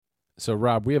So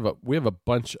Rob, we have a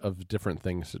bunch of different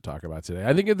things to talk about today.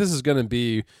 I think this is going to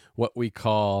be what we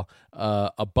call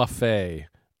a buffet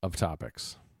of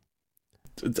topics.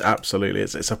 Absolutely,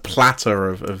 it's a platter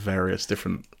of various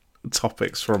different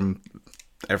topics from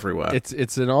everywhere.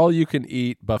 It's an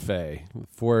all-you-can-eat buffet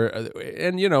for,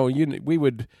 and we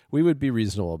would be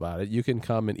reasonable about it. You can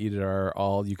come and eat at our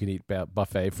all-you-can-eat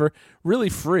buffet for really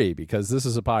free because this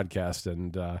is a podcast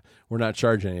and we're not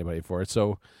charging anybody for it.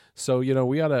 So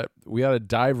we ought to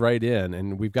dive right in,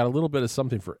 and we've got a little bit of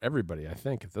something for everybody, I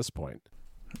think, at this point.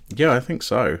 Yeah, I think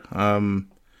so.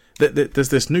 There's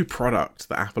this new product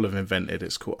that Apple have invented.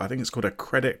 I think it's called a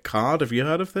credit card. Have you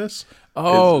heard of this?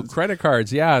 Credit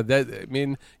cards. Yeah.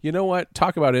 You know what?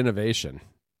 Talk about innovation.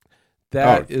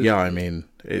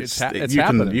 It's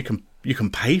happening. You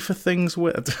can pay for things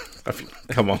with. I mean,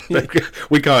 come on,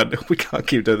 we can't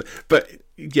keep doing that. But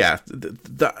yeah,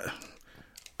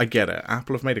 I get it.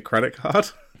 Apple have made a credit card.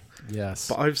 Yes.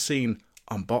 But I've seen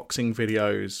unboxing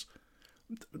videos,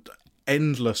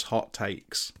 endless hot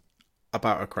takes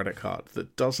about a credit card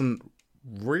that doesn't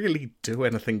really do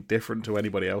anything different to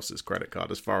anybody else's credit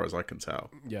card, as far as I can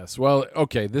tell. Yes. Well,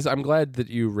 okay. I'm glad that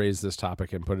you raised this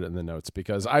topic and put it in the notes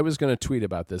because I was going to tweet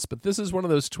about this, but this is one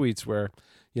of those tweets where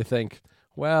you think,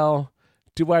 well,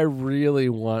 do I really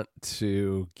want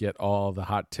to get all the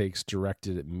hot takes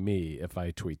directed at me if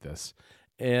I tweet this?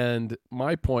 And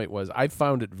my point was, I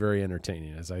found it very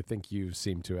entertaining, as I think you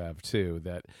seem to have too,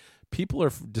 that people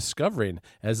are discovering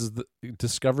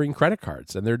credit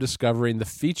cards, and they're discovering the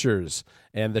features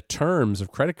and the terms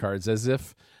of credit cards as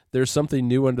if there's something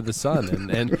new under the sun.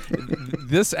 And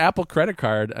this Apple credit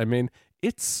card, I mean,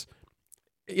 it's,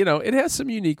 it has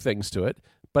some unique things to it,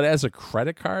 but as a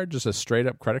credit card, just a straight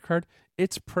up credit card,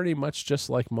 it's pretty much just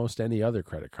like most any other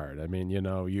credit card. I mean,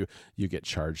 you get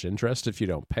charged interest if you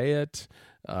don't pay it.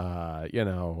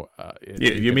 You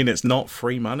mean it's not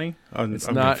free money? I'm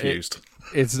confused.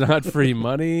 It's not free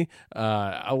money.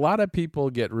 A lot of people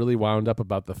get really wound up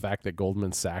about the fact that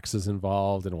Goldman Sachs is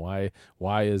involved and why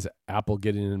is Apple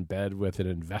getting in bed with an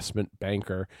investment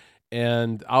banker?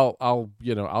 And I'll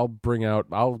bring out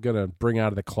of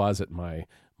the closet my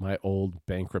old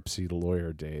bankruptcy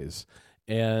lawyer days.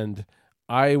 And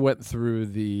I went through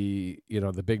the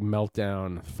big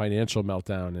meltdown, financial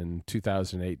meltdown in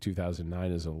 2008,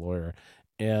 2009 as a lawyer.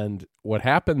 And what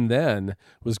happened then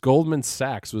was Goldman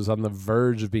Sachs was on the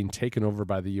verge of being taken over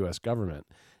by the U.S. government.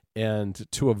 And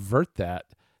to avert that,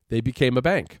 they became a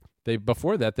bank.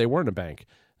 Before that, they weren't a bank.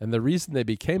 And the reason they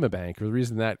became a bank, or the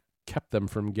reason that kept them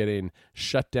from getting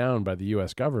shut down by the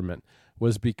U.S. government,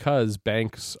 was because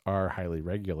banks are highly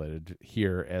regulated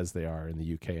here as they are in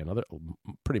the UK and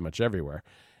pretty much everywhere.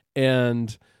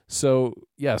 And so,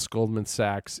 yes, Goldman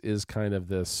Sachs is kind of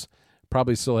this,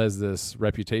 probably still has this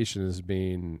reputation as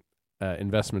being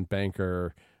investment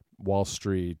banker, Wall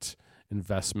Street,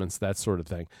 investments, that sort of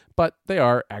thing. But they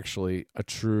are actually a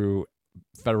true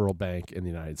federal bank in the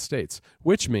United States,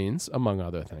 which means, among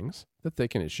other things, that they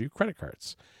can issue credit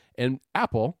cards. And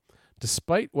Apple,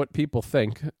 despite what people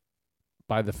think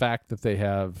by the fact that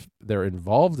they're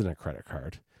involved in a credit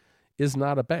card, is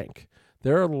not a bank.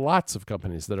 There are lots of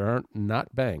companies that aren't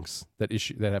not banks that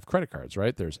have credit cards,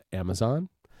 right? There's Amazon,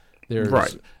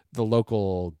 there's the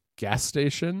local gas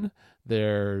station,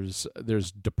 there's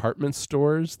department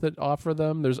stores that offer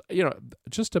them. There's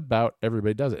just about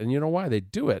everybody does it. And you know why they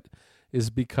do it is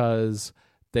because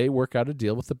they work out a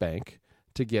deal with the bank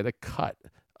to get a cut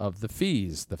of the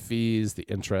fees, the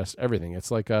interest, everything.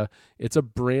 It's a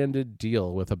branded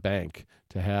deal with a bank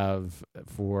to have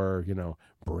for,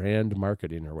 brand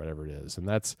marketing or whatever it is. And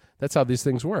that's how these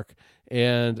things work.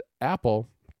 And Apple,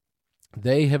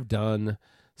 they have done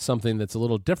something that's a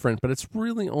little different, but it's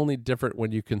really only different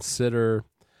when you consider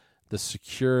the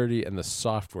security and the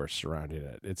software surrounding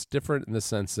it. It's different in the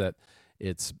sense that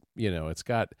it's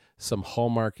got some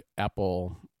hallmark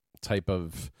Apple type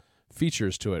of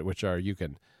features to it, which are you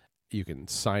can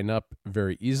sign up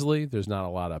very easily. There's not a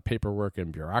lot of paperwork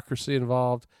and bureaucracy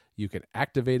involved. You can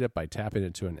activate it by tapping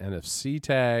into an NFC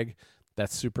tag.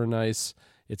 That's super nice.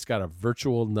 It's got a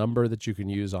virtual number that you can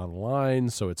use online,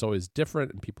 so it's always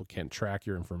different, and people can track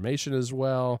your information as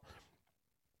well,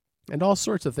 and all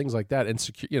sorts of things like that. And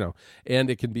and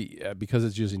it can be because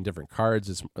it's using different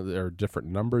cards. There are different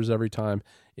numbers every time.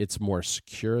 It's more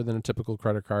secure than a typical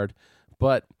credit card,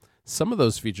 but some of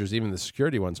those features, even the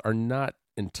security ones, are not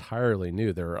entirely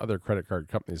new. There are other credit card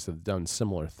companies that have done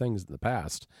similar things in the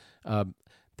past.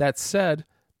 That said,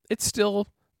 it's still,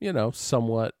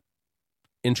 somewhat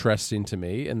interesting to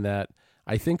me in that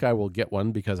I think I will get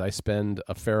one because I spend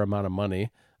a fair amount of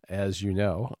money as you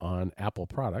know, on Apple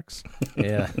products.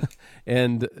 and,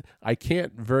 and I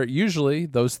can't usually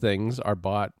those things are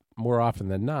bought more often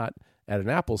than not at an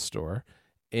Apple store.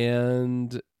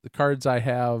 And the cards I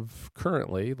have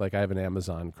currently, like I have an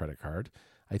Amazon credit card,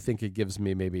 I think it gives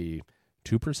me maybe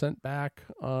 2% back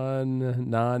on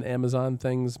non-Amazon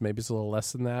things. Maybe it's a little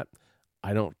less than that.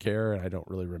 I don't care, and I don't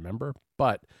really remember,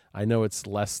 but I know it's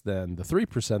less than the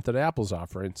 3% that Apple's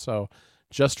offering. So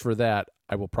just for that,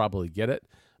 I will probably get it.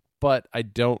 But I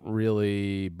don't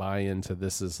really buy into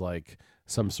this as like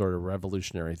some sort of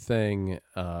revolutionary thing.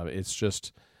 It's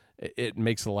just, it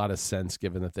makes a lot of sense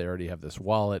given that they already have this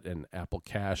wallet and Apple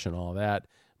Cash and all that.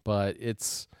 But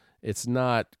it's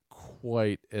not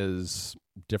quite as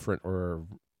different or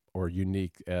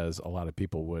unique as a lot of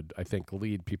people would, I think,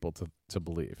 lead people to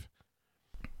believe.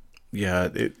 Yeah,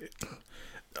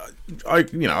 I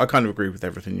kind of agree with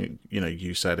everything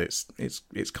you said.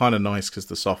 It's kind of nice because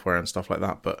the software and stuff like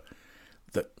that, but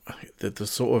the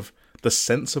sort of the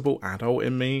sensible adult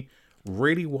in me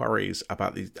really worries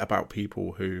about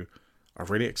people who are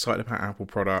really excited about Apple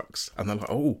products and they're like,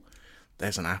 oh,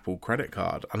 there's an Apple credit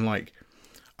card, and like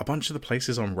a bunch of the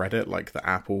places on Reddit, like the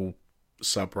Apple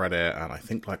subreddit, and I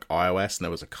think like iOS, and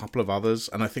there was a couple of others,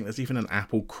 and I think there's even an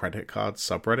Apple credit card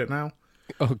subreddit now.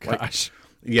 Oh gosh.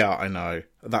 Yeah, I know.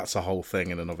 That's a whole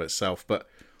thing in and of itself. But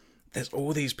there's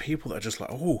all these people that are just like,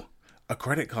 oh, a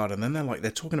credit card. And then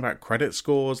they're talking about credit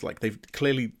scores. Like they've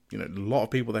clearly, a lot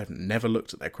of people, they've never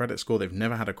looked at their credit score. They've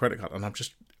never had a credit card. And I'm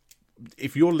just,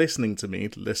 if you're listening to me,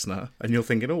 listener, and you're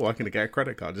thinking, oh, I'm going to get a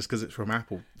credit card just because it's from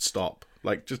Apple, stop.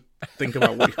 Like, just think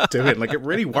about what you're doing. Like, it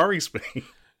really worries me.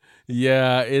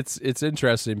 Yeah, it's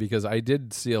interesting because I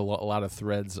did see a lot of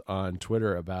threads on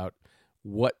Twitter about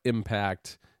what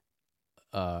impact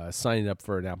signing up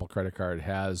for an Apple credit card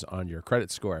has on your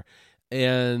credit score.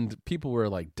 And people were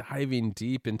like diving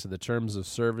deep into the terms of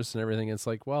service and everything. It's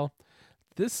like, well,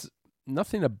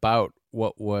 nothing about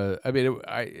what was, I mean,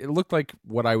 it looked like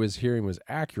what I was hearing was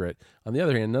accurate. On the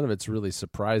other hand, none of it's really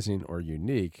surprising or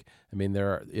unique. I mean, there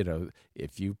are,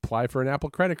 if you apply for an Apple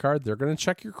credit card, they're going to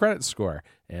check your credit score.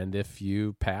 And if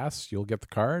you pass, you'll get the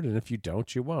card. And if you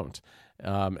don't, you won't.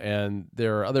 And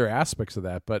there are other aspects of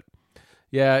that, but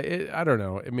yeah, I don't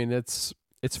know. I mean, it's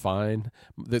fine.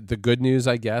 The good news,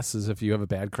 I guess, is if you have a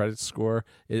bad credit score,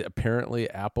 apparently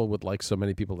Apple would like so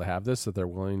many people to have this that they're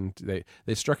willing to,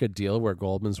 they struck a deal where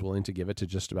Goldman's willing to give it to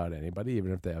just about anybody,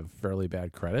 even if they have fairly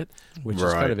bad credit, which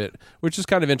is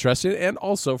kind of interesting. And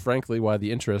also, frankly, why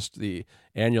the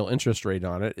annual interest rate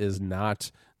on it is not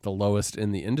the lowest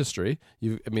in the industry.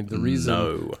 The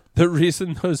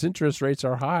reason those interest rates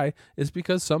are high is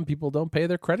because some people don't pay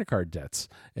their credit card debts,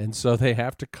 and so they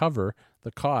have to cover the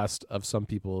cost of some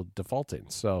people defaulting.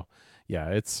 So, yeah,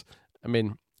 it's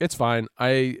fine.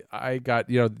 I got,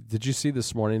 did you see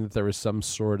this morning that there was some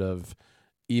sort of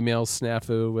email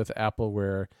snafu with Apple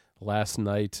where last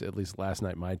night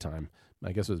my time,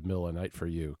 I guess it was middle of the night for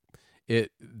you,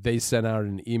 they sent out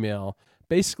an email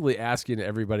basically asking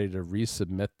everybody to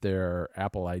resubmit their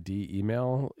Apple ID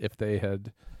email if they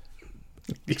had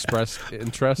expressed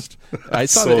interest. I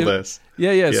saw this.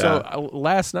 Yeah. So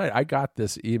last night, I got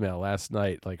this email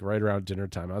like right around dinner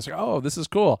time. I was like, oh, this is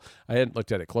cool. I hadn't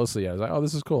looked at it closely yet. I was like, oh,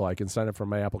 this is cool. I can sign up for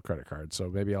my Apple credit card. So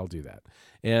maybe I'll do that.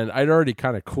 And I'd already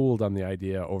kind of cooled on the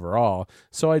idea overall.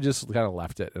 So I just kind of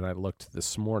left it. And I looked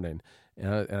this morning.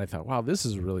 And I thought, wow, this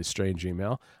is a really strange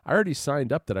email. I already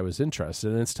signed up that I was interested,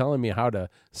 and it's telling me how to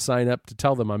sign up to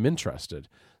tell them I'm interested.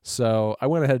 So I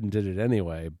went ahead and did it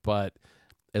anyway. But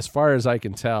as far as I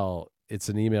can tell, it's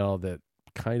an email that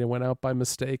kind of went out by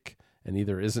mistake and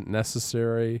either isn't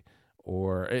necessary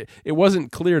or it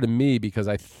wasn't clear to me because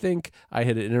I think I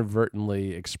had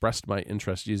inadvertently expressed my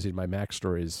interest using my Mac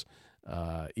Stories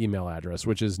email address,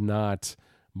 which is not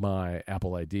my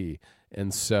Apple ID.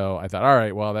 And so I thought, all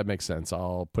right, well, that makes sense.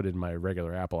 I'll put in my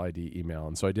regular Apple ID email.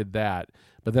 And so I did that.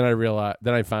 But then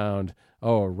I found,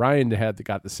 Ryan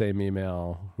got the same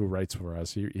email, who writes for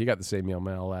us. He got the same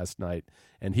email last night,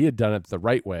 and he had done it the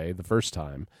right way the first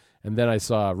time. And then I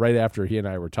saw, right after he and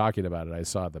I were talking about it, I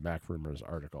saw the Mac Rumors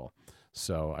article.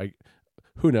 So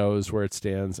who knows where it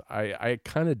stands. I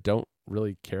kind of don't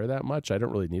really care that much. I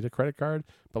don't really need a credit card.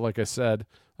 But like I said,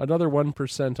 another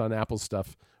 1% on Apple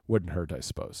stuff wouldn't hurt, I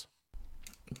suppose.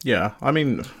 Yeah, I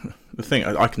mean, the thing,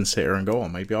 I can sit here and go,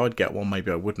 maybe I'd get one,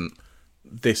 maybe I wouldn't.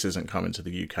 This isn't coming to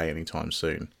the UK anytime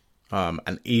soon.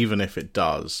 And even if it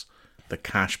does, the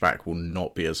cashback will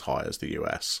not be as high as the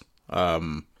US.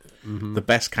 The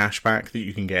best cashback that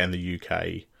you can get in the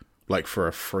UK, like for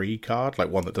a free card, like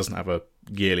one that doesn't have a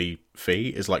yearly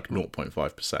fee, is like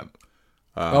 0.5%.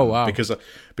 Oh, wow.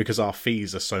 Because our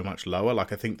fees are so much lower.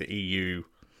 Like, I think the EU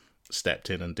stepped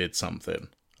in and did something.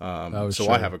 Oh, so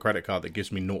sure. I have a credit card that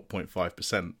gives me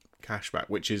 0.5% cashback,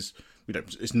 which is,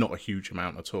 it's not a huge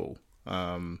amount at all.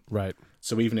 Right.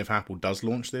 So even if Apple does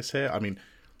launch this here, I mean,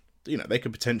 they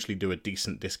could potentially do a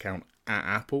decent discount at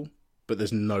Apple, but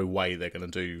there's no way they're going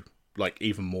to do like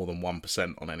even more than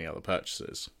 1% on any other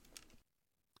purchases.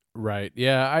 Right.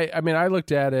 Yeah. I mean, I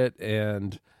looked at it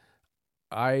and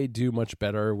I do much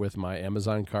better with my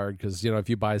Amazon card because, if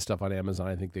you buy stuff on Amazon,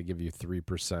 I think they give you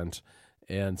 3%.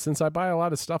 And since I buy a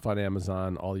lot of stuff on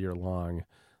Amazon all year long,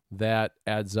 that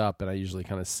adds up. And I usually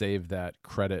kind of save that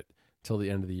credit till the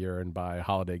end of the year and buy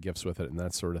holiday gifts with it and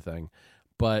that sort of thing.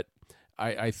 But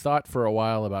I thought for a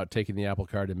while about taking the Apple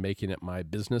card and making it my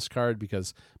business card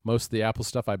because most of the Apple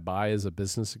stuff I buy is a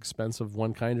business expense of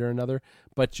one kind or another.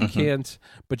 But you can't.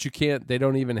 They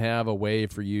don't even have a way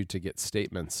for you to get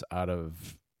statements out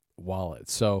of Wallet.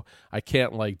 So I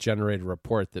can't like generate a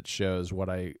report that shows what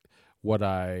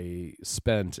I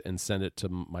spent and send it to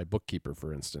my bookkeeper,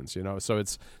 for instance. So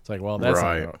it's like, well,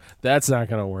 that's not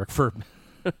going to work for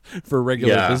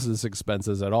regular business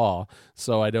expenses at all.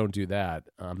 So I don't do that.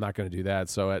 I'm not going to do that.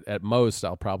 So at most,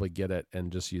 I'll probably get it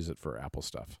and just use it for Apple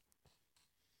stuff.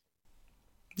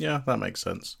 Yeah, that makes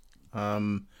sense.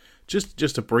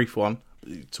 Just a brief one.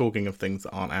 Talking of things that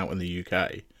aren't out in the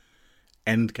UK,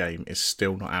 Endgame is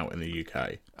still not out in the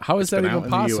UK. How is that even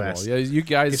possible? Yeah, you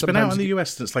guys. It's been out in the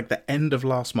US since like the end of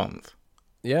last month.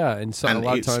 Yeah, and a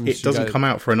lot of times it doesn't come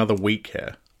out for another week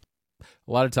here.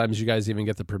 A lot of times you guys even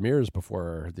get the premieres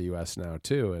before the US now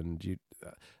too, and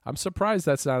I'm surprised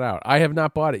that's not out. I have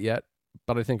not bought it yet,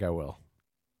 but I think I will.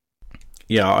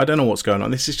 Yeah, I don't know what's going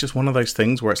on. This is just one of those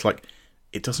things where it's like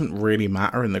it doesn't really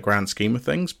matter in the grand scheme of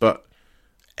things, but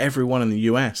everyone in the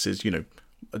US is,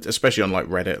 especially on like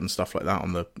Reddit and stuff like that,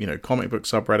 on the comic book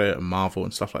subreddit and Marvel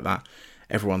and stuff like that,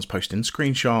 everyone's posting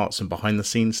screenshots and behind the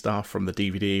scenes stuff from the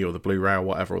DVD or the Blu-ray or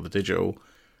whatever, or the digital,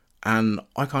 and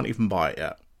I can't even buy it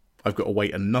yet. I've got to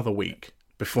wait another week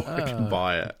before I can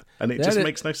buy it. And it just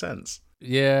makes no sense.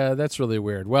 Yeah, that's really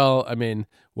weird. Well, I mean,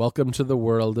 welcome to the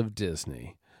world of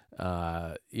Disney.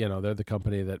 They're the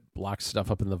company that locks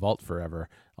stuff up in the vault forever.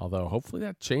 Although hopefully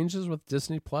that changes with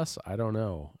Disney Plus. I don't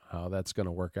know how that's going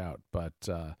to work out. But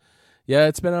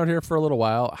it's been out here for a little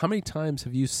while. How many times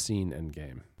have you seen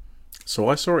Endgame? So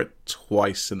I saw it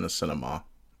twice in the cinema.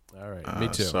 All right, me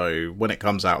too. So when it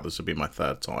comes out, this will be my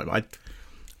third time. I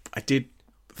did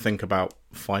think about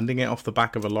finding it off the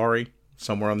back of a lorry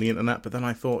somewhere on the internet, but then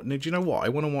I thought, no, do you know what? I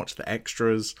want to watch the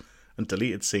extras and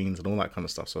deleted scenes and all that kind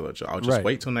of stuff. So I'll just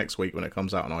wait till next week when it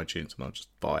comes out on iTunes, and I'll just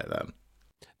buy it then.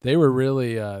 They were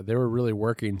really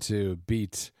working to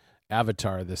beat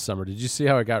Avatar this summer. Did you see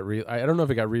how it got I don't know if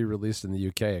it got re-released in the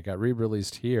UK. It got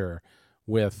re-released here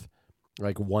with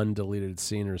like one deleted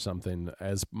scene or something,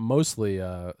 as mostly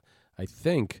I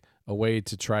think a way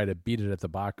to try to beat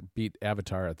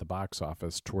Avatar at the box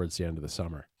office towards the end of the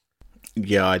summer.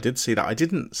 Yeah, I did see that. I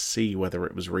didn't see whether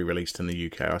it was re-released in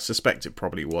the UK. I suspect it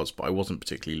probably was, but I wasn't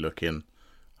particularly looking.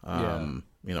 I'll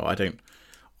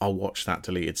watch that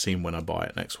deleted scene when I buy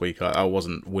it next week. I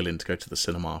wasn't willing to go to the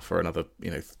cinema for another,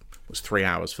 it was 3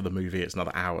 hours for the movie. It's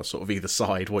another hour sort of either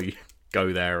side where you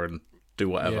go there and do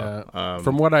whatever. Yeah.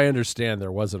 From what I understand,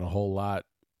 there wasn't a whole lot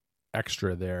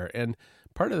extra there. And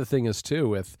part of the thing is, too,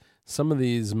 with some of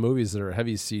these movies that are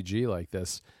heavy CG like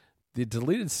this, the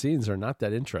deleted scenes are not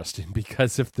that interesting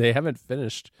because if they haven't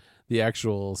finished the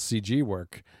actual CG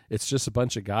work, it's just a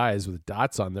bunch of guys with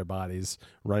dots on their bodies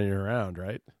running around,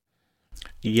 right?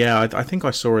 Yeah, I think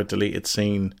I saw a deleted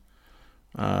scene.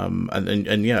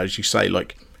 And yeah, as you say,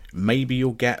 like maybe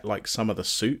you'll get like some of the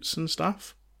suits and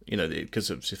stuff, because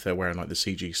if they're wearing like the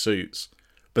CG suits.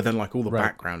 But then, like, all the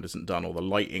background isn't done, or the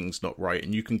lighting's not right,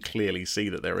 and you can clearly see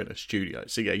that they're in a studio.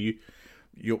 So yeah,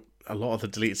 a lot of the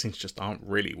deleted scenes just aren't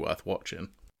really worth watching.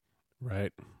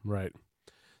 Right.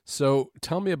 So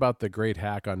tell me about the great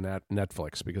hack on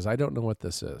Netflix, because I don't know what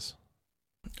this is.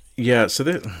 Yeah, so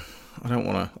I don't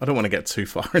want to get too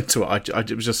far into it.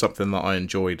 It was just something that I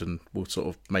enjoyed, and we'll sort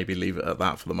of maybe leave it at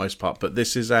that for the most part. But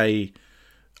this is a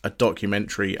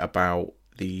documentary about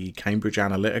the Cambridge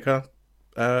Analytica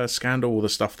scandal, all the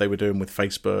stuff they were doing with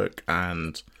Facebook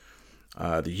and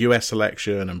the US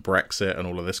election and Brexit and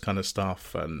all of this kind of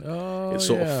stuff. And it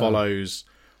sort of follows.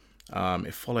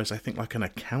 It follows, I think, like an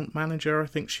account manager. I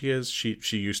think she is. She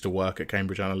used to work at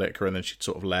Cambridge Analytica, and then she'd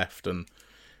sort of left, and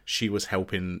she was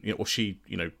helping,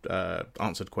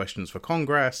 answered questions for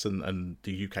Congress and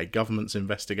the UK government's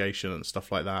investigation and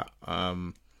stuff like that.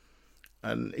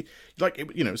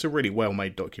 It's a really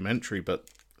well-made documentary, but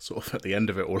sort of at the end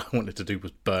of it, all I wanted to do was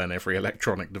burn every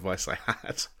electronic device I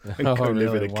had and go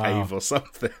live in a cave or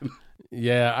something.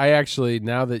 Yeah, I actually,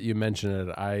 now that you mention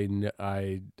it,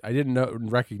 I didn't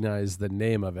recognize the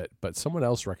name of it, but someone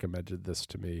else recommended this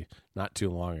to me not too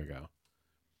long ago.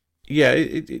 Yeah,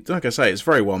 like I say, it's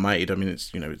very well made. I mean, it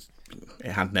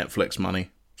had Netflix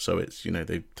money, so it's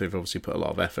they've obviously put a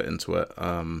lot of effort into it.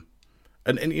 And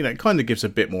it kind of gives a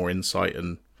bit more insight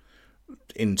and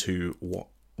into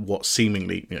what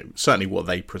seemingly certainly what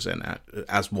they present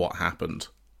as what happened.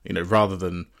 Rather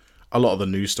than a lot of the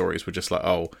news stories were just like,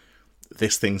 oh,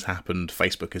 this thing's happened,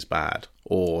 Facebook is bad,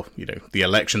 or the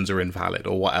elections are invalid,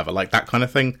 or whatever, like that kind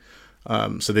of thing.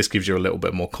 So this gives you a little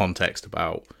bit more context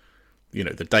about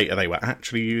the data they were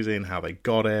actually using, how they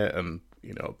got it, and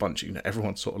a bunch of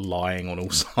everyone's sort of lying on all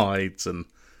sides, and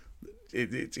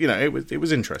it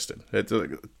was interesting.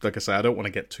 Like I say, I don't want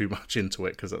to get too much into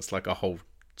it because that's like a whole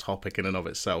topic in and of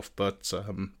itself. But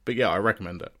yeah, I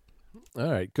recommend it. All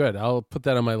right, good. I'll put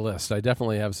that on my list. I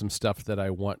definitely have some stuff that I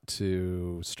want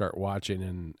to start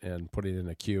watching and putting in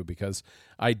a queue because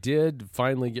I did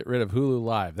finally get rid of Hulu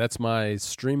Live. That's my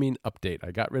streaming update.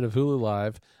 I got rid of Hulu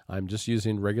Live. I'm just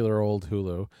using regular old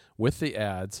Hulu with the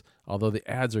ads, although the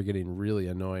ads are getting really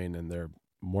annoying and they're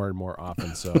more and more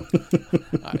often. So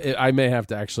I may have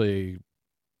to actually,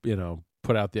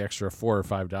 put out the extra $4 or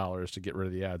 $5 to get rid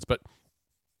of the ads. But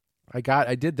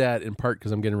I did that in part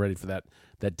because I'm getting ready for that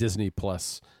Disney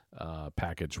Plus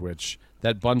package, which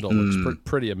that bundle looks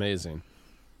pretty amazing.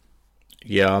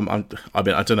 Yeah, I mean,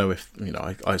 I don't know if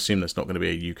I assume there's not going to be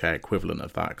a UK equivalent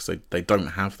of that because they don't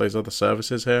have those other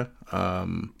services here.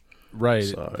 Right.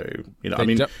 So I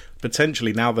mean,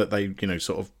 potentially now that they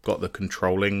sort of got the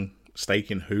controlling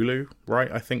stake in Hulu,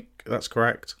 right? I think that's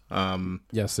correct.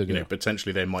 Yes, they do.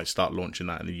 Potentially they might start launching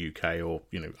that in the UK or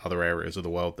other areas of the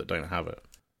world that don't have it.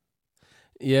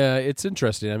 Yeah, it's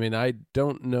interesting. I mean, I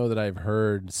don't know that I've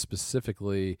heard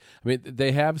specifically. I mean,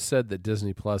 they have said that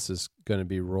Disney Plus is going to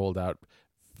be rolled out.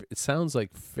 It sounds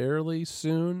like fairly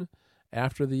soon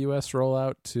after the U.S.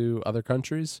 rollout to other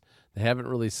countries. They haven't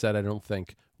really said, I don't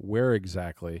think, where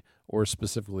exactly or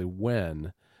specifically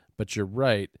when. But you're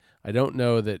right. I don't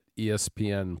know that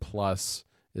ESPN Plus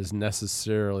is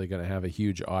necessarily going to have a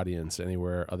huge audience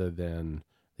anywhere other than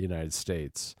the United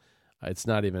States. It's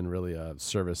not even really a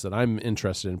service that I'm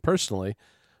interested in personally,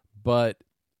 but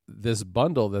this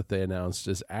bundle that they announced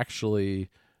is actually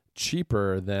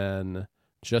cheaper than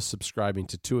just subscribing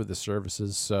to two of the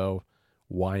services, so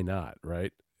why not,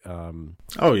 right?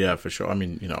 Oh, yeah, for sure. I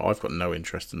mean, I've got no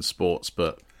interest in sports,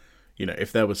 but,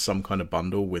 if there was some kind of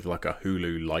bundle with like a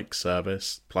Hulu-like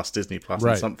service plus Disney Plus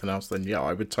and something else, then yeah,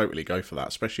 I would totally go for that,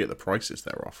 especially at the prices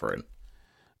they're offering.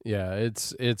 Yeah,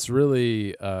 it's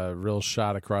really a real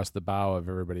shot across the bow of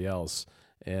everybody else.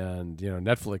 And,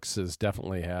 Netflix has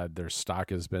definitely had, their stock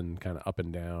has been kind of up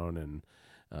and down, and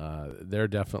they're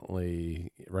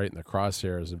definitely right in the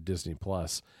crosshairs of Disney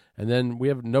Plus. And then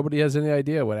nobody has any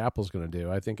idea what Apple's going to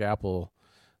do. I think Apple,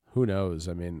 who knows?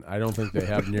 I mean, I don't think they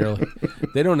have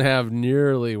they don't have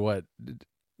nearly what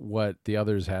the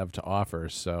others have to offer.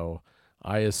 So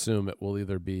I assume it will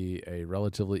either be a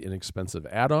relatively inexpensive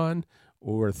add-on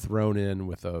or thrown in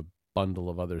with a bundle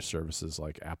of other services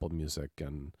like Apple Music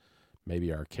and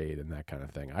maybe Arcade and that kind of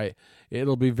thing.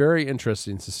 It'll be very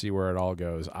interesting to see where it all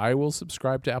goes. I will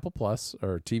subscribe to Apple Plus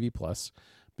or TV Plus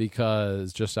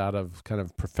because just out of kind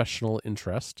of professional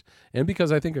interest and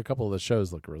because I think a couple of the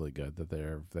shows look really good that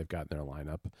they've got in their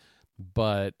lineup.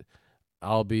 But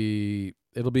it'll be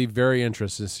very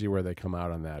interesting to see where they come out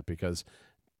on that because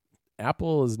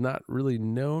Apple is not really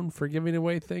known for giving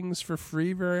away things for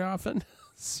free very often,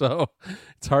 so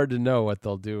it's hard to know what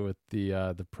they'll do with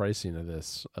the pricing of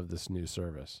this new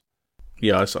service.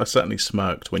 Yeah, I certainly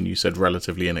smirked when you said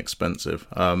relatively inexpensive.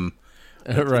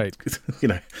 Right.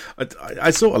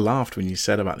 I sort of laughed when you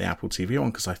said about the Apple TV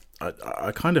one because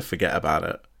I kind of forget about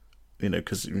it,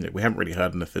 because we haven't really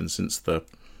heard anything since the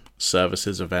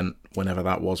services event, whenever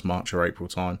that was, March or April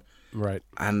time. Right.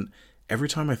 And every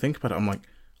time I think about it, I'm like,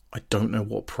 I don't know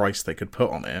what price they could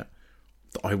put on it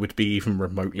that I would be even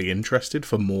remotely interested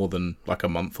for more than like a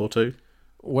month or two.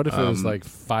 What if it was like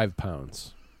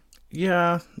 £5?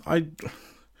 Yeah, I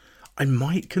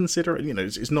might consider it.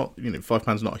 It's not,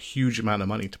 £5 not a huge amount of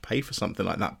money to pay for something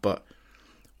like that, but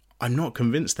I'm not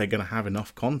convinced they're going to have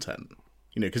enough content.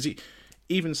 Because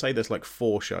even say there's like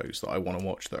 4 shows that I want to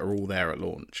watch that are all there at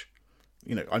launch.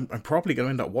 I'm probably going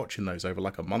to end up watching those over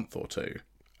like a month or two.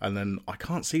 And then I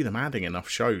can't see them adding enough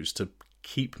shows to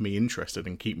keep me interested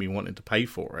and keep me wanting to pay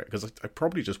for it because I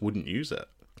probably just wouldn't use it.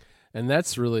 And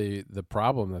that's really the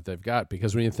problem that they've got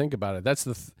because when you think about it,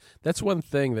 that's one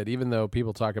thing that even though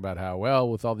people talk about how, well,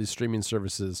 with all these streaming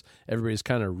services, everybody's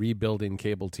kind of rebuilding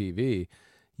cable TV,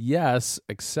 Yes,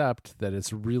 except that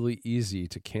it's really easy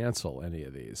to cancel any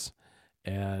of these.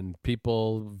 And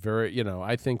people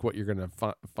I think what you're going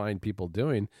to find people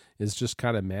doing is just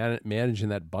kind of managing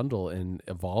that bundle and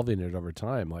evolving it over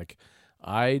time. Like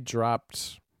I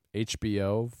dropped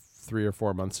HBO 3 or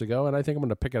 4 months ago, and I think I'm going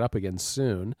to pick it up again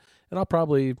soon. And I'll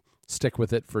probably stick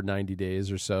with it for 90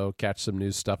 days or so, catch some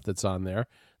new stuff that's on there,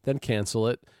 then cancel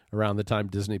it around the time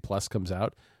Disney Plus comes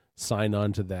out, sign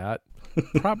on to that.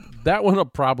 That one will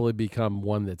probably become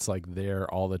one that's like there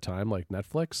all the time, like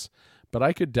Netflix. But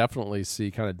I could definitely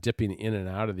see kind of dipping in and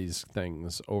out of these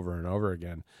things over and over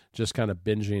again, just kind of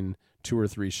binging 2 or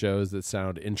 3 shows that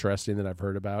sound interesting that I've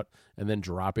heard about and then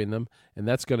dropping them. And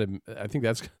I think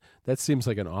that seems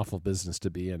like an awful business to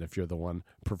be in if you're the one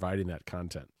providing that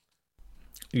content.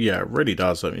 Yeah, it really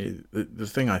does. I mean, the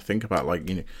thing I think about, like,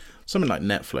 something like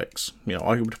Netflix,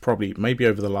 I would probably, maybe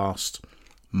over the last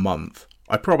month,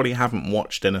 I probably haven't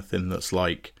watched anything that's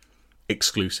like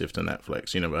exclusive to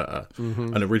Netflix,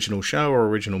 an original show or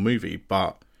original movie,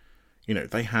 but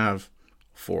they have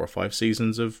 4 or 5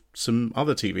 seasons of some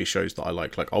other TV shows that I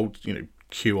like old,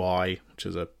 QI, which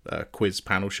is a quiz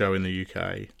panel show in the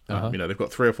UK. They've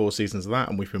got 3 or 4 seasons of that,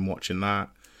 and we've been watching that.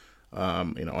 I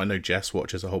know Jess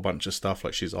watches a whole bunch of stuff,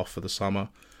 like she's off for the summer.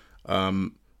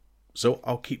 So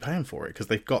I'll keep paying for it because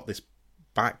they've got this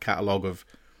back catalogue of,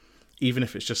 even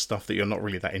if it's just stuff that you're not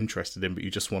really that interested in, but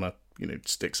you just want to,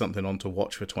 stick something on to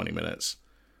watch for 20 minutes.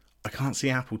 I can't see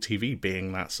Apple TV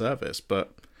being that service,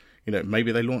 but,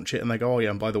 maybe they launch it and they go, oh yeah,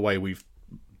 and by the way, we've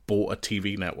bought a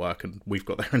TV network and we've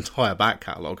got their entire back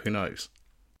catalogue. Who knows?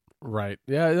 Right.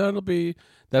 Yeah,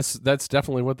 that's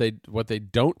definitely what they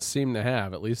don't seem to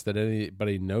have, at least that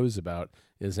anybody knows about,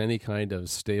 is any kind of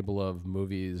stable of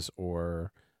movies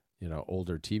or,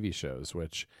 older TV shows,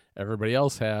 which everybody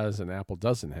else has and Apple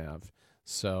doesn't have.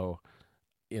 So,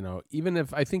 even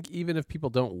if people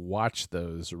don't watch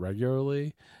those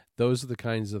regularly, those are the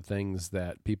kinds of things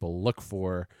that people look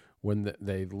for when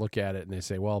they look at it and they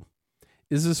say, well,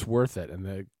 is this worth it?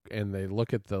 And they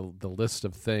look at the list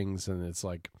of things and it's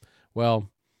like, well,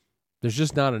 there's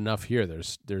just not enough here.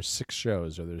 There's 6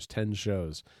 shows or there's 10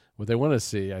 shows. What they want to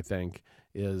see, I think,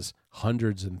 is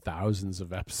hundreds and thousands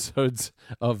of episodes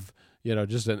of,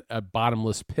 just a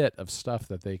bottomless pit of stuff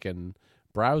that they can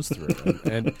browse through.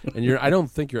 and I don't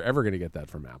think you're ever going to get that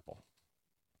from Apple.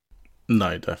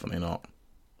 No, definitely not.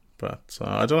 But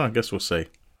I don't know. I guess we'll see.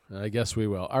 I guess we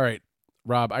will. All right,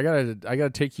 Rob, I gotta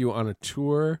take you on a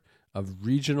tour of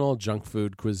regional junk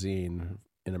food cuisine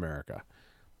in America.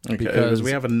 Okay, because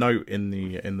we have a note in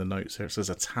the notes here. It says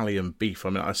Italian beef. I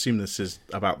mean, I assume this is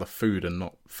about the food and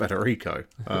not Federico.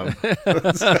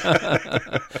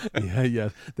 Yeah,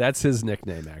 that's his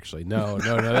nickname. Actually, no,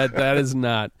 that is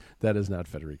not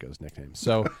Federico's nickname.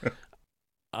 So,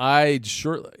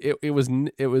 it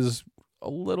was a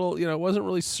little, it wasn't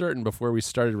really certain before we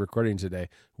started recording today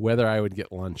whether I would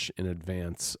get lunch in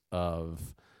advance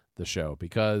of the show,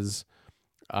 because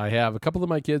I have a couple of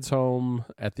my kids home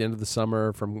at the end of the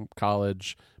summer from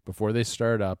college before they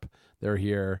start up. They're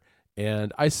here,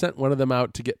 and I sent one of them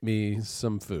out to get me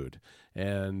some food,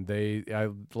 and I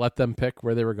let them pick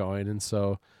where they were going, and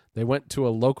so they went to a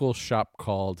local shop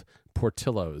called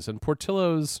Portillo's, and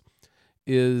Portillo's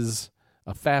is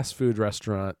a fast food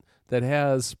restaurant that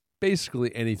has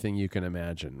basically anything you can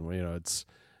imagine.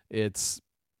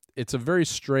 It's a very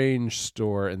strange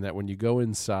store in that when you go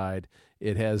inside,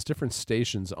 it has different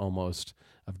stations almost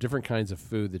of different kinds of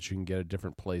food that you can get at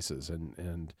different places.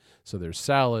 And so there's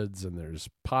salads and there's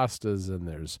pastas and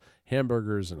there's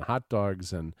hamburgers and hot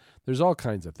dogs and there's all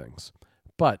kinds of things.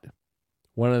 But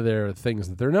one of their things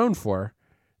that they're known for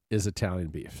is Italian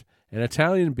beef. And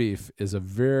Italian beef is a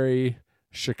very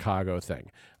Chicago thing.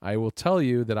 I will tell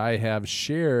you that I have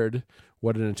shared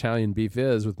what an Italian beef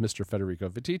is with Mr. Federico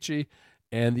Viticci,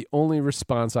 and the only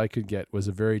response I could get was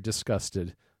a very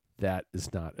disgusted, that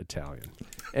is not Italian.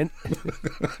 And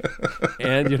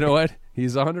and you know what?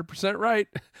 He's 100% right.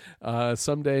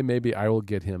 Someday maybe I will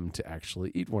get him to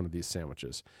actually eat one of these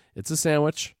sandwiches. It's a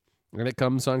sandwich, and it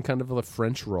comes on kind of a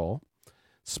French roll,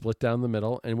 split down the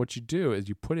middle, and what you do is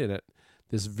you put in it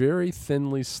this very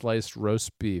thinly sliced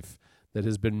roast beef that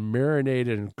has been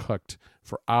marinated and cooked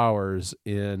for hours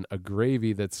in a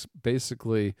gravy that's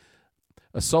basically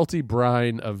a salty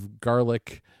brine of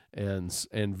garlic and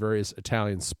various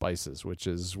Italian spices, which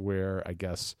is where I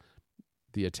guess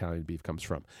the Italian beef comes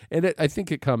from. And I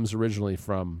think it comes originally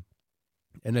from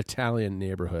an Italian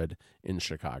neighborhood in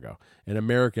Chicago, an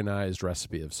Americanized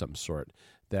recipe of some sort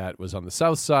that was on the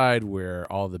south side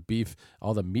where all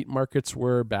the meat markets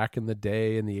were back in the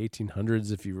day in the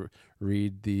 1800s. If you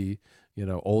read the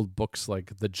old books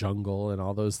like The Jungle and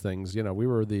all those things,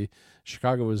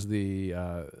 Chicago was the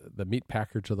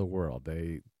meatpacker to the world.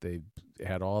 They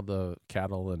had all the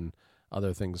cattle and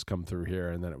other things come through here,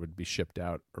 and then it would be shipped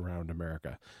out around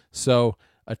America. So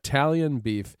Italian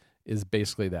beef is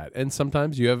basically that. And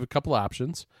sometimes you have a couple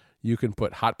options. You can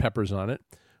put hot peppers on it,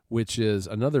 which is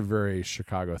another very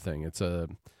Chicago thing. It's a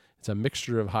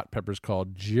mixture of hot peppers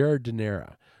called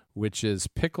giardiniera, which is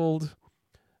pickled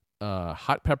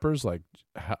hot peppers like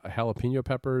jalapeno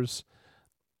peppers,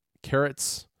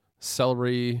 carrots,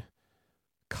 celery,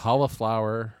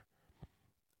 cauliflower,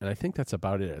 and I think that's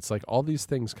about it. It's like all these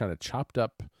things kind of chopped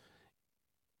up,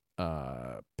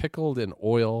 pickled in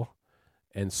oil,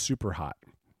 and super hot.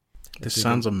 This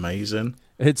sounds amazing.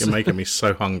 You're making me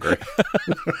so hungry.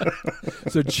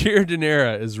 So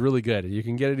giardiniera is really good. You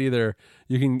can get it either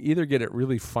get it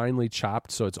really finely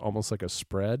chopped, so it's almost like a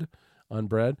spread on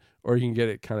bread, or you can get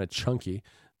it kind of chunky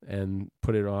and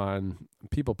put it on.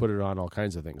 People put it on all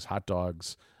kinds of things: hot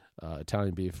dogs,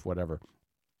 Italian beef, whatever.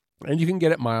 And you can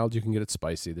get it mild, you can get it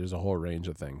spicy. There's a whole range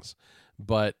of things,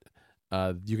 but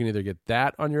you can either get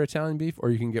that on your Italian beef, or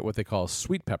you can get what they call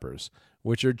sweet peppers,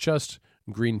 which are just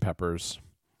green peppers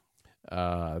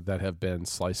that have been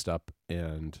sliced up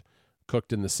and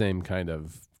cooked in the same kind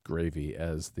of gravy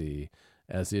as the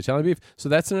Italian beef. So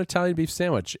that's an Italian beef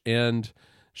sandwich, and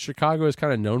Chicago is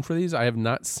kind of known for these. I have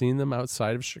not seen them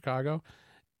outside of Chicago.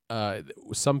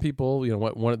 Some people,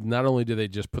 not only do they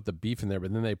just put the beef in there,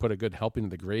 but then they put a good helping of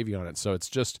the gravy on it. So it's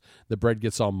just the bread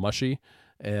gets all mushy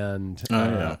and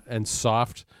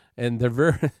soft, and they're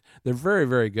very,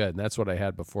 very good. And that's what I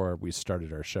had before we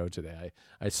started our show today.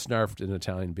 I snarfed an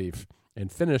Italian beef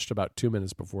and finished about 2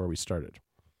 minutes before we started.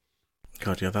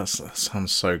 God, yeah, that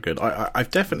sounds so good.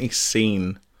 I've definitely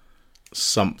seen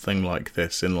something like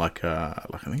this in I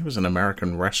think it was an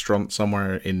American restaurant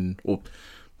somewhere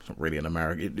it's not really an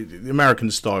American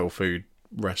style food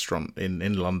restaurant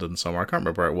in London somewhere. I can't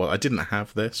remember where it was. I didn't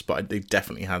have this, but they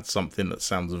definitely had something that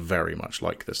sounds very much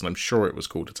like this, and I'm sure it was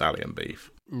called Italian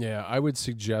beef. Yeah, I would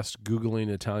suggest Googling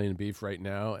Italian beef right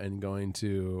now and going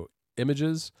to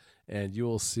images, and you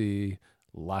will see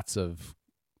lots of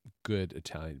good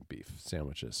Italian beef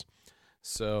sandwiches.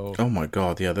 So, oh my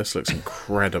God, yeah, this looks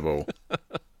incredible.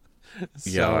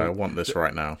 Yeah, I want this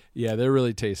right now. Yeah, they're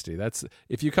really tasty.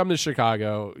 If you come to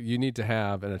Chicago, you need to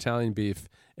have an Italian beef,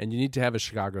 and you need to have a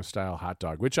Chicago-style hot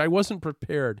dog, which I wasn't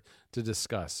prepared to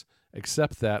discuss,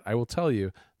 except that I will tell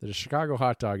you that a Chicago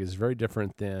hot dog is very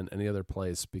different than any other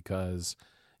place because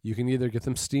you can either get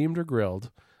them steamed or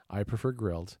grilled. I prefer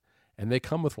grilled, and they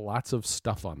come with lots of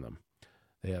stuff on them.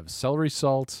 They have celery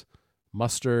salt,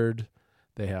 mustard.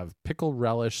 They have pickle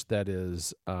relish that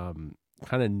is kind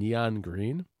of neon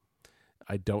green.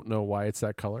 I don't know why it's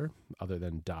that color, other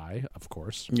than dye, of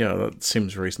course. Yeah, that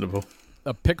seems reasonable.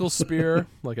 A pickle spear,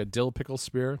 like a dill pickle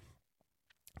spear.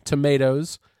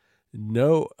 Tomatoes,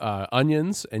 no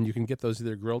onions, and you can get those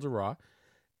either grilled or raw,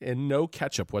 and no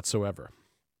ketchup whatsoever,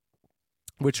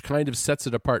 which kind of sets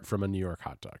it apart from a New York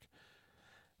hot dog.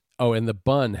 Oh, and the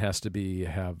bun has to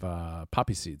have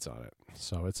poppy seeds on it,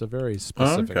 so it's a very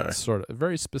specific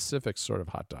sort of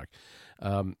hot dog.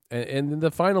 And the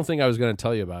final thing I was going to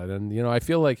tell you about, and I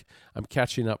feel like I'm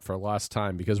catching up for lost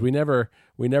time because we never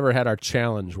had our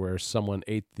challenge where someone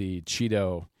ate the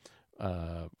Cheeto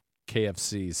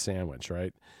KFC sandwich,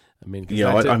 right? I mean,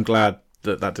 I'm glad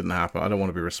that didn't happen. I don't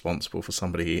want to be responsible for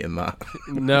somebody eating that.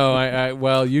 No,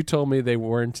 well, you told me they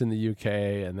weren't in the UK,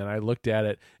 and then I looked at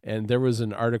it, and there was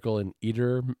an article in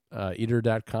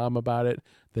eater.com about it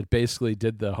that basically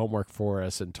did the homework for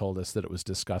us and told us that it was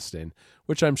disgusting,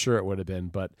 which I'm sure it would have been,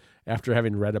 but after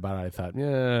having read about it, I thought,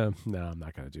 no, I'm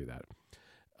not going to do that.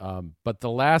 But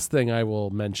the last thing I will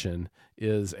mention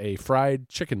is a fried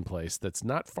chicken place that's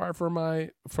not far from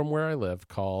where I live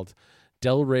called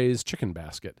Del Rey's Chicken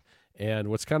Basket. And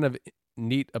what's kind of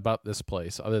neat about this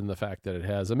place, other than the fact that it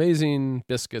has amazing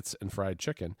biscuits and fried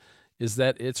chicken, is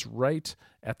that it's right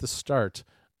at the start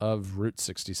of Route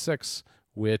 66,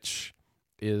 which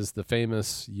is the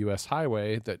famous U.S.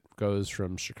 highway that goes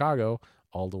from Chicago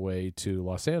all the way to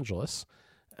Los Angeles.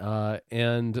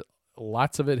 And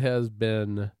lots of it has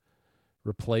been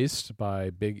replaced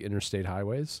by big interstate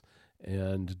highways,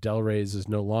 and Del Rey's is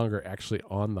no longer actually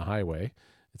on the highway.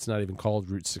 It's not even called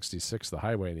Route 66, the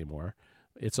highway, anymore.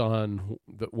 It's on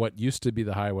what used to be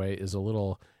the highway is a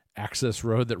little access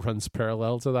road that runs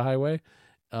parallel to the highway.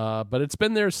 But it's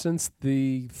been there since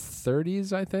the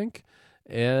 30s, I think.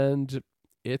 And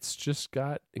it's just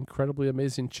got incredibly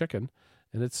amazing chicken.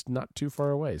 and it's not too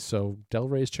far away. So Del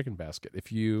Rey's Chicken Basket.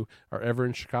 If you are ever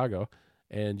in Chicago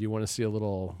and you want to see a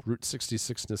little Route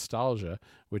 66 nostalgia,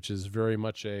 which is very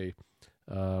much a,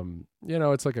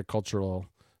 it's like a cultural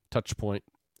touch point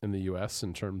in the U.S.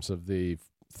 in terms of the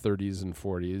 30s and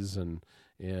 40s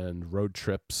and road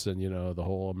trips and, the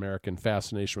whole American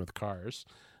fascination with cars.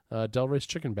 Del Rey's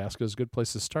Chicken Basket is a good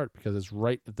place to start because it's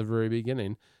right at the very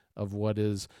beginning of what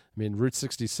is, Route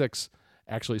 66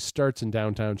 actually starts in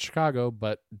downtown Chicago,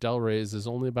 but Del Rey's is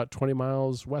only about 20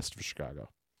 miles west of Chicago.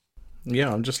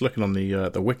 Yeah, I'm just looking on the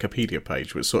Wikipedia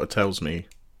page, which sort of tells me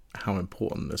how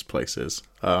important this place is.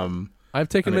 I've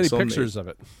taken many pictures of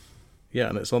it. Yeah,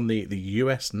 and it's on the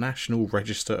U.S. National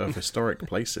Register of Historic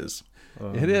Places.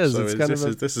 It is. So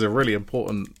this is a really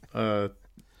important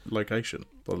location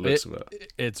by the looks of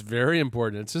it. It's very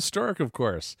important. It's historic, of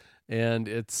course. And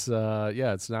it's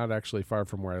not actually far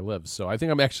from where I live. So I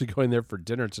think I'm actually going there for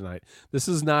dinner tonight. This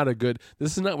is not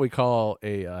what we call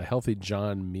a Healthy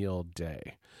John meal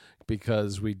day,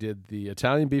 because we did the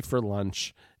Italian beef for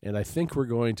lunch, and I think we're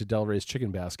going to Del Rey's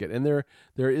Chicken Basket. And there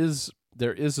is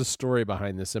a story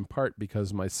behind this, in part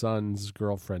because my son's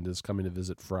girlfriend is coming to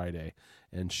visit Friday,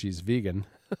 and she's vegan.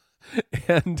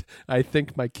 And I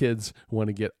think my kids want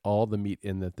to get all the meat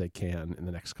in that they can in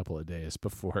the next couple of days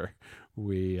before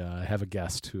we have a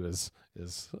guest who is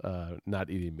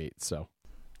not eating meat. So,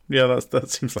 yeah, that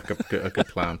seems like a good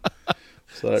plan.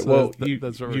 So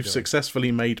you've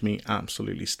successfully made me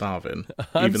absolutely starving,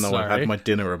 even though I had my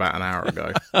dinner about an hour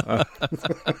ago.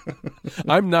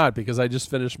 I'm not, because I just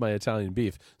finished my Italian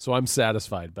beef, so I'm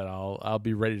satisfied. But I'll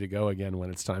be ready to go again when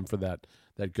it's time for that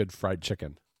good fried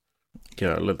chicken.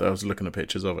 Yeah, I was looking at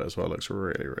pictures of it as well. It looks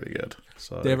really, really good.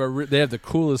 So they have the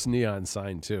coolest neon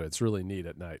sign too. It's really neat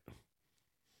at night.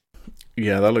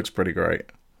 Yeah, that looks pretty great.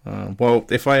 Well,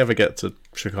 if I ever get to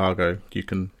Chicago, you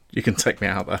can take me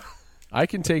out there. I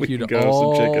can take you to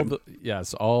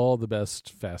all the best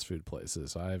fast food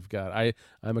places.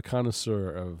 I'm a connoisseur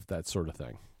of that sort of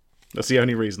thing. That's the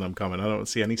only reason I'm coming. I don't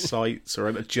see any sights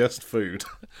or just food.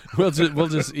 We'll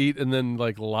just eat and then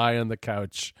lie on the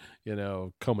couch,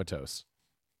 comatose.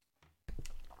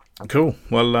 Cool.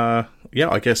 Well,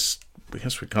 I guess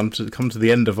we come to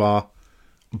the end of our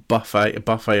buffet.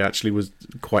 Buffet actually was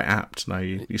quite apt. Now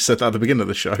you said that at the beginning of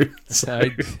the show. So. I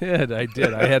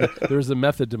did. There was a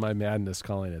method to my madness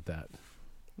calling it that.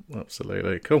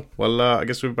 Absolutely. Cool. Well, I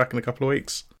guess we'll be back in a couple of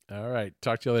weeks. All right.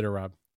 Talk to you later, Rob.